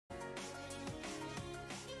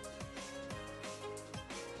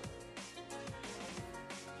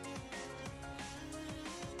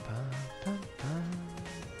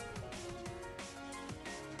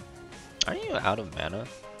Are you out of mana?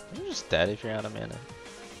 You're just dead if you're out of mana.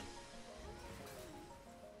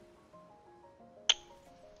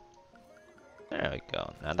 There we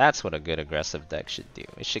go. Now that's what a good aggressive deck should do.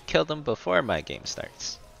 It should kill them before my game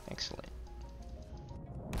starts. Excellent.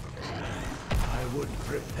 I would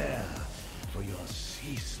prepare for your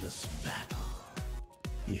ceaseless battle.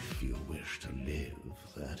 If you wish to live,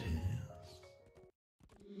 that is.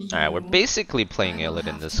 Alright, we're basically playing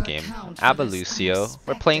Illidan this game. Abba Lucio.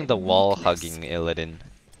 We're playing the wall-hugging Illidan.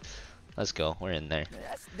 Let's go, we're in there.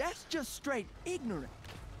 That's just straight ignorant.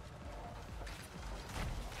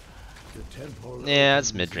 Yeah,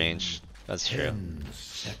 it's mid-range. That's true.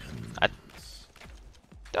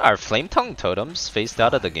 Are Flame Tongue totems phased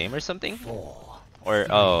out of the game or something? Or,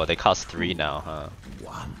 oh, they cost 3 now, huh?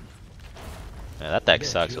 Yeah, that deck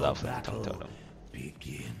sucks without Flame Tongue totem.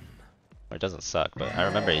 Or it doesn't suck, but I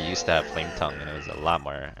remember it used to have Flame Tongue and it was a lot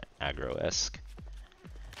more aggro-esque.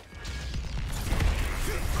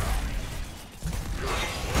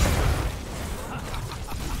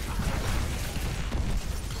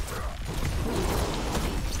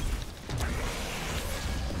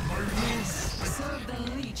 Serve the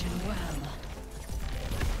Legion well.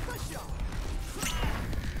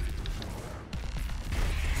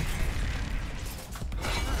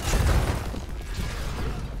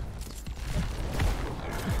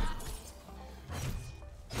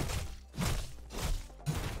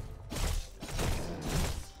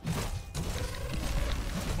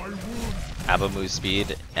 Abba move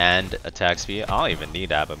speed and attack speed. I don't even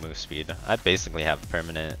need Abba move speed. I basically have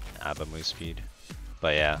permanent Abba move speed.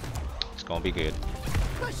 But yeah, it's gonna be good.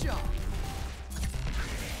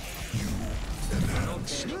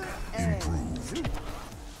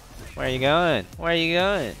 Where are you going? Where are you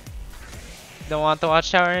going? Don't want the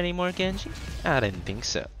watchtower anymore, Genji? I didn't think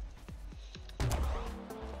so. Oh,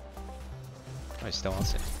 he still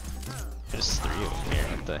wants it. There's 3 over here,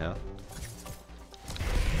 what the hell?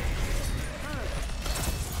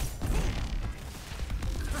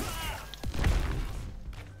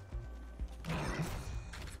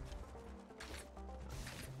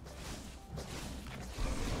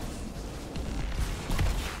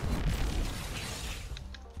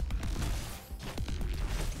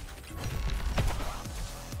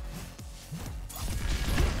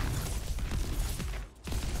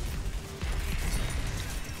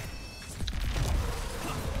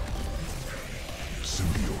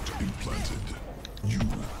 Symbiote implanted. You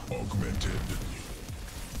augmented.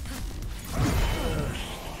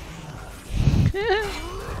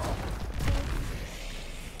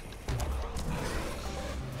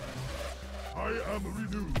 I am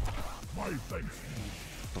renewed. My thanks.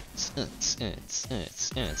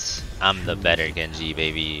 I'm the better Genji,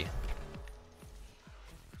 baby.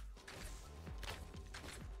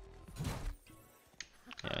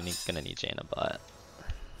 Yeah, I'm gonna need Jaina bot.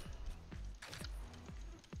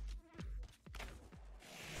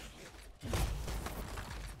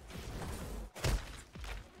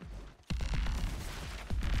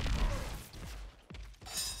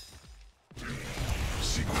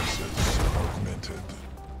 Sequences augmented.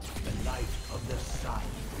 The light of the sun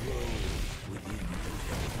glows within the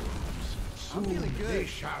I'm feeling Soon good. they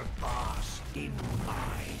shall bask in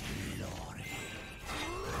my glory.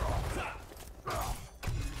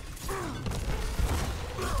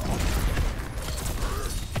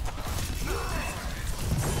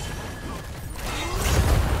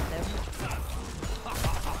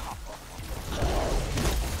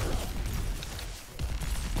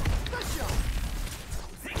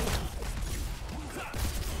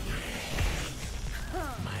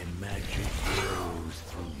 My magic flows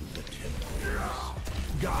through the temples.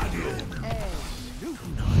 Guardians, do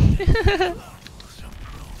not let the clouds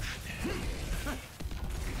approach them.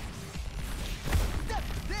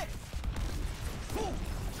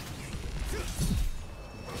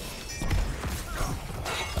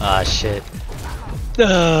 Ah shit.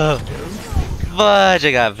 Fudge,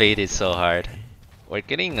 I got baited so hard. We're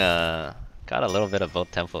getting got a little bit of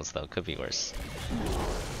both temples though, could be worse.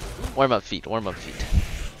 Warm up feet, warm up feet.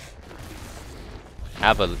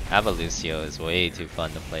 Abba Lucio is way too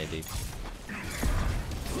fun to play, dude.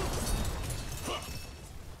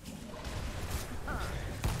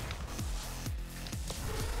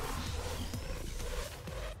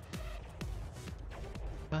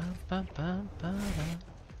 Ba, ba, ba, ba, ba.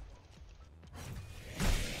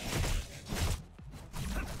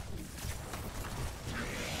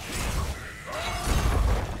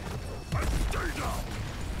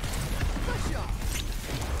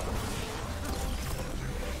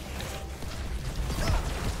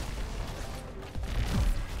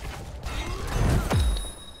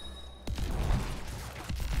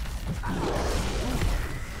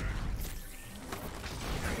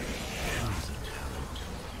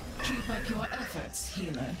 up your efforts,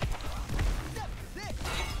 healer.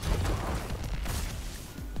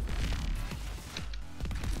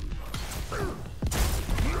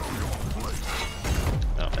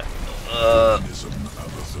 Okay.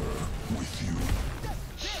 With you.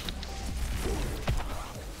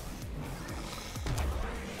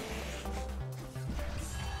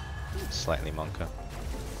 Slightly Monka.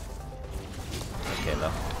 Okay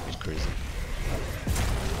though, he's cruising.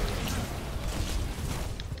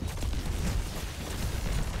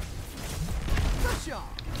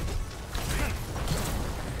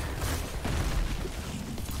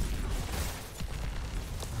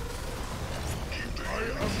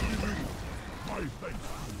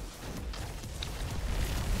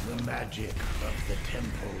 The magic of the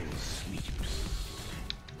temple sleeps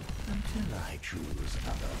until I choose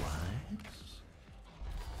otherwise.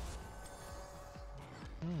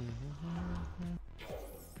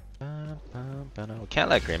 We can't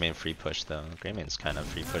let Greymane free push though. Greymane's kind of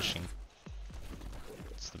free pushing.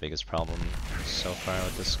 It's the biggest problem so far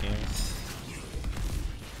with this game.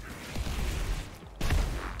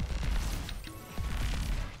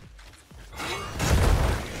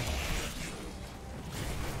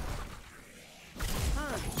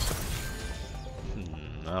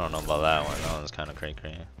 I don't know about that one. That one's kind of cray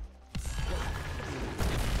cray.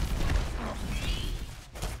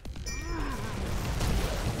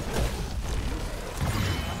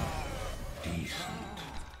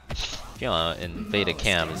 You know, in beta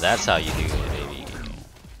cam, that's how you do it, baby.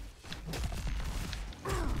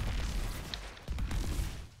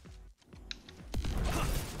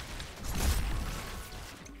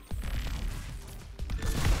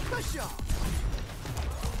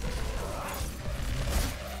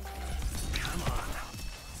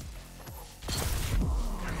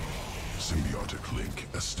 Symbiotic link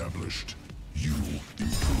established. You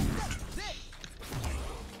improved.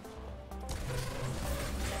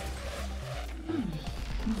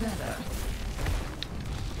 Better.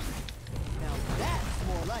 Now that's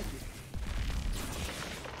more like it.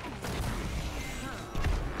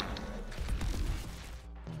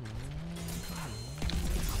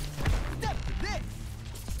 Step to this.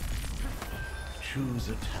 Choose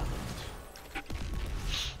a talent.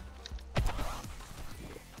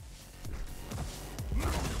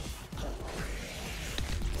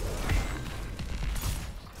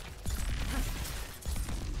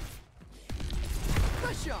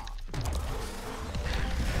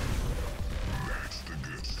 That's the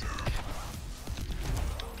good stuff.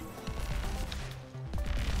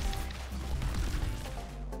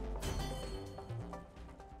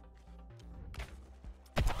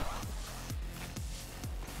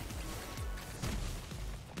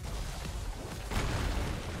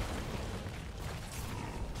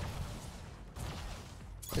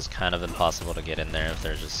 It's kind of impossible to get in there if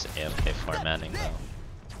they're just AFK formatting though.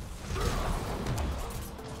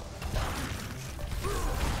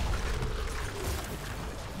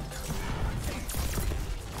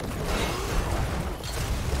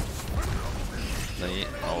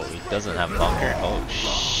 Oh, he doesn't have bunker. Oh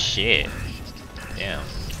shit. Damn.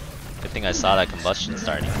 Good thing I saw that combustion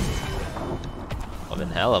starting. I've been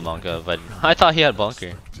hella Monka, but I thought he had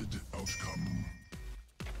bunker. Outcome.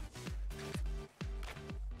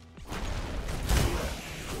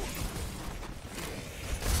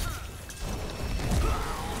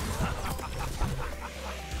 Now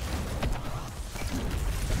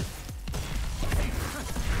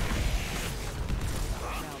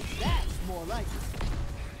that's more like it.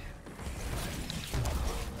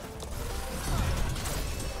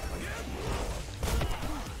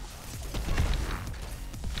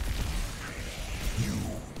 You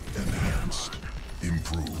enhanced.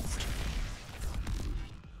 Improved.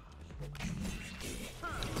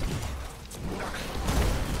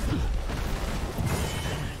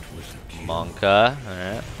 Monka,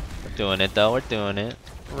 alright. We're doing it though, we're doing it.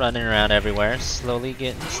 Running around everywhere, slowly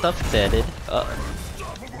getting stuff deaded.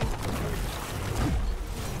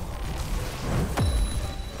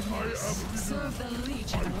 Serve the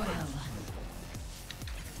Legion well.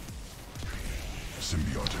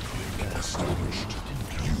 Symbiotic link established.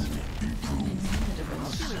 You improved.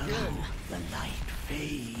 The light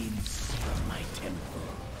fades from my temple.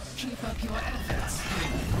 Keep up your efforts,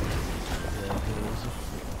 healer. There goes a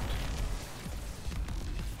fort.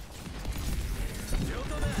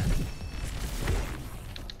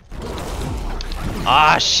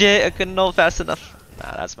 Ah shit, I couldn't know fast enough.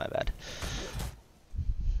 Nah, that's my bad.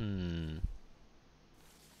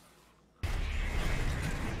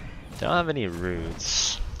 They don't have any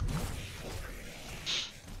roots.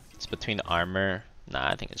 It's between armor. Nah,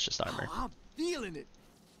 I think it's just armor. Oh, I'm feeling it.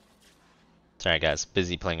 Sorry guys,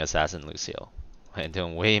 busy playing Assassin Lucio. I'm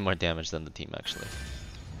doing way more damage than the team actually.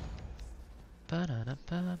 Time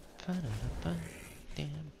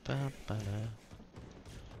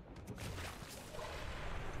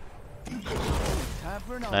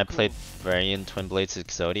for an And I encore. played Varian Twin Blades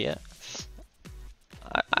Exodia.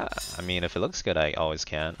 I mean, if it looks good, I always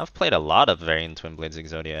can. I've played a lot of Varian Twin Blades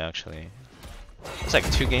Exodia actually. There's like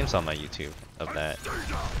 2 games on my YouTube of that.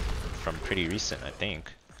 From pretty recent, I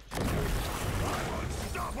think.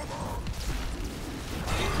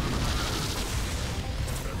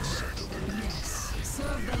 Yes.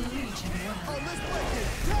 Serve the Legion well. Oh, let's break it.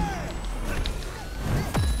 Damn!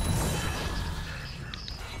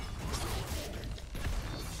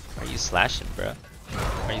 Are you slashing, bro?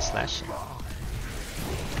 Are you slashing?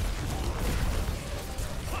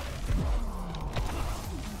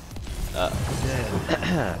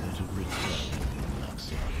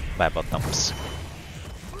 Bible thumbs.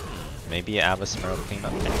 Maybe Abbas Merle clean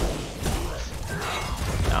up there.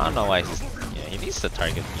 I don't know why he's. Yeah, he needs to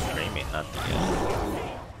target the Greymane, not the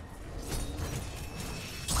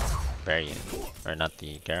Varian. Or not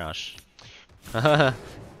the Garrosh.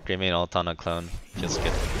 Greymane ult on a clone. Feels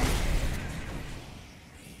good.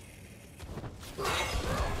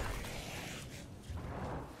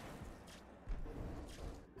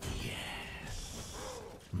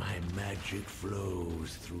 My magic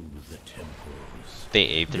flows through the temples. They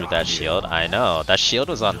ate through that shield? I know. That shield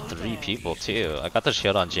was on 3 people too. I got the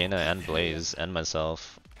shield on Jaina and Blaze and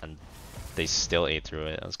myself. And they still ate through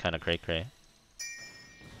it. It was kinda cray cray.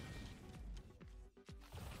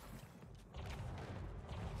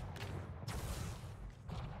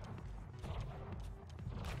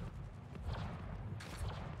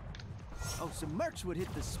 Oh, some merch would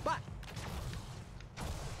hit the spot.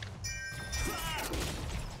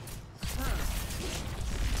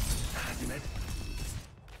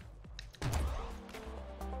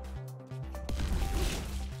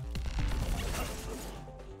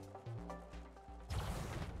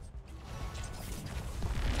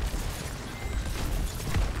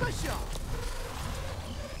 Push off.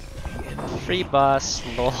 Free boss,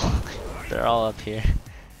 lol. They're all up here.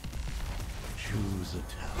 Choose a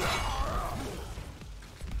tower.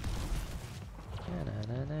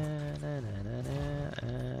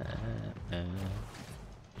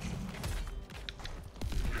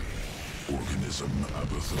 Organism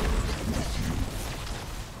Abathur with you.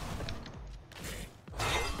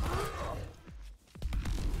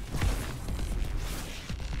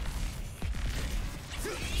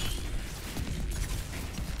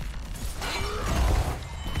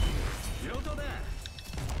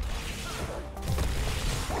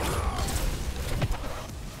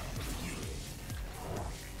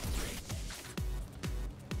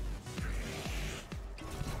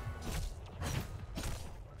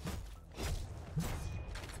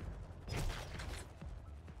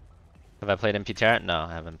 Have I played in PTR? No,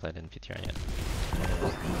 I haven't played in PTR yet.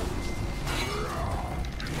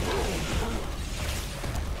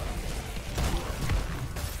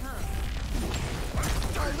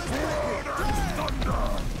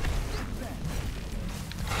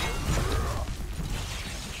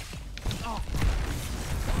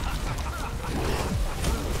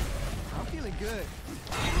 I'm feeling good.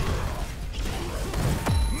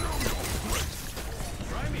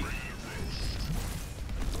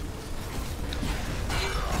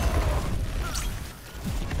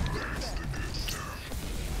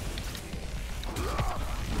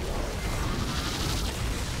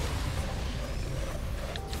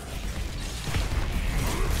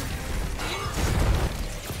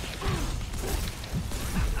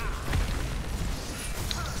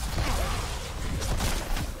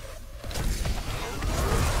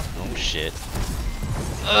 Oh shit.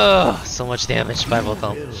 Ugh, so much damage by both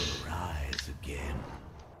of them. Rise again.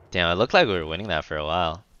 Damn, it looked like we were winning that for a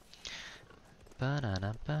while.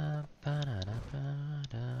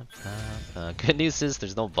 Good news is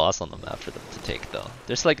there's no boss on the map for them to take though.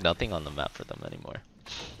 There's like nothing on the map for them anymore.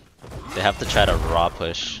 They have to try to raw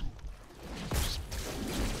push.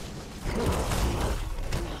 You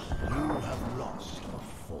have lost a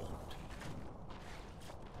fort.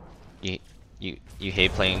 You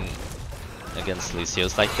hate playing against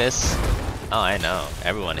Lucios like this? Oh, I know.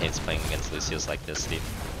 Everyone hates playing against Lucios like this, dude.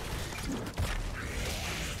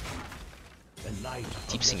 The light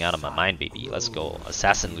Deep sing out of my mind, baby. Let's go.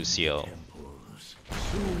 Assassin Lucio.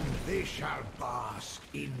 soon they shall bask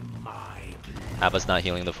in my blood. Abba's not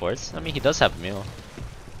healing the forts? I mean, he does have Mew.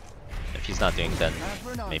 If he's not doing that,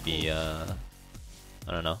 maybe, I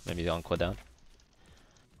don't know, maybe on cooldown.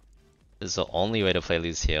 This is the only way to play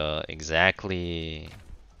Lucio. Exactly.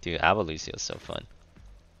 Dude, Abba Lucio is so fun.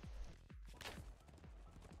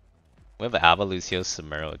 We have Abba, Lucio,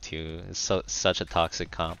 Samuro too. It's such a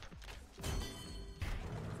toxic comp.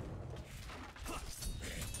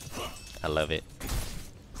 I love it.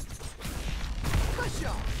 Push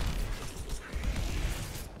off.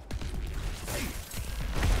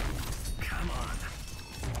 Come on.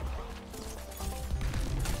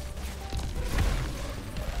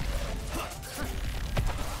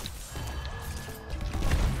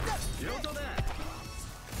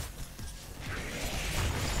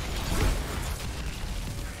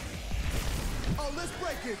 Oh, let's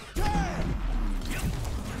break it. Damn!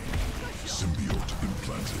 Symbiote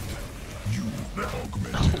implanted. You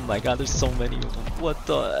augmented. Oh my god, there's so many of them. What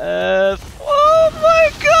the F? Oh my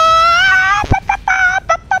god!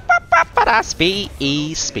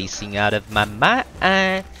 Spacing out of my mind.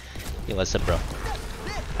 Yo, what's up, bro?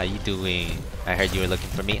 How you doing? I heard you were looking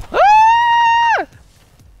for me. Ah!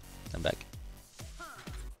 I'm back.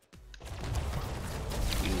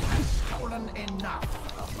 Stolen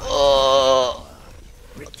enough. Oh!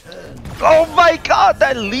 Oh my god,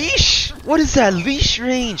 that leash! What is that leash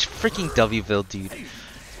range? Freaking Wville, dude.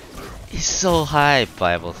 He's so high,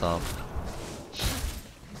 Bible Thumb.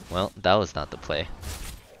 Well, that was not the play.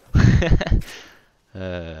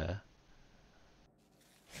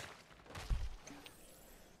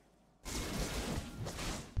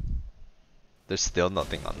 There's still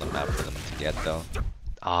nothing on the map for them to get though.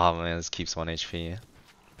 Oh man, this keeps 1 HP.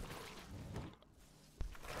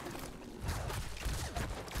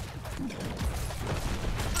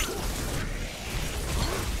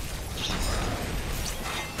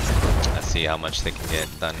 Let's see how much they can get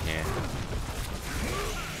done here.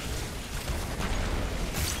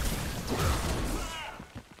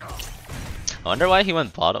 I wonder why he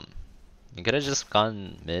went bottom. He could have just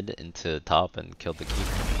gone mid into top and killed the keep.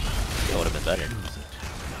 That would have been better.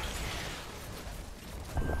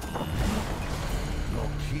 Your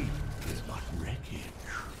keep is but wreckage.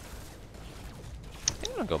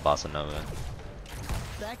 I'm gonna go Bossa Nova.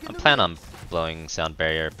 Back in I the plan on blowing sound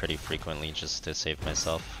barrier pretty frequently just to save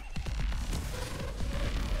myself.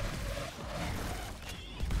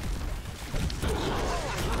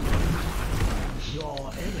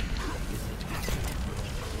 Your enemy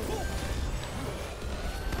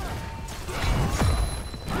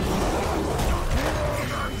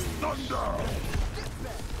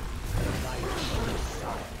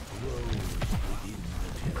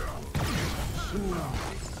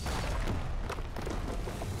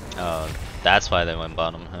Oh, that's why they went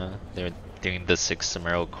bottom, huh? They were doing the 6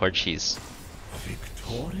 Samuro core cheese.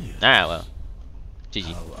 victorious. Alright, well.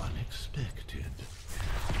 GG. How unexpected.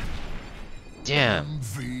 Damn.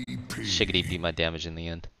 MVP. Shiggity beat my damage in the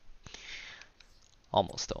end.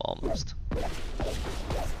 Almost though, almost.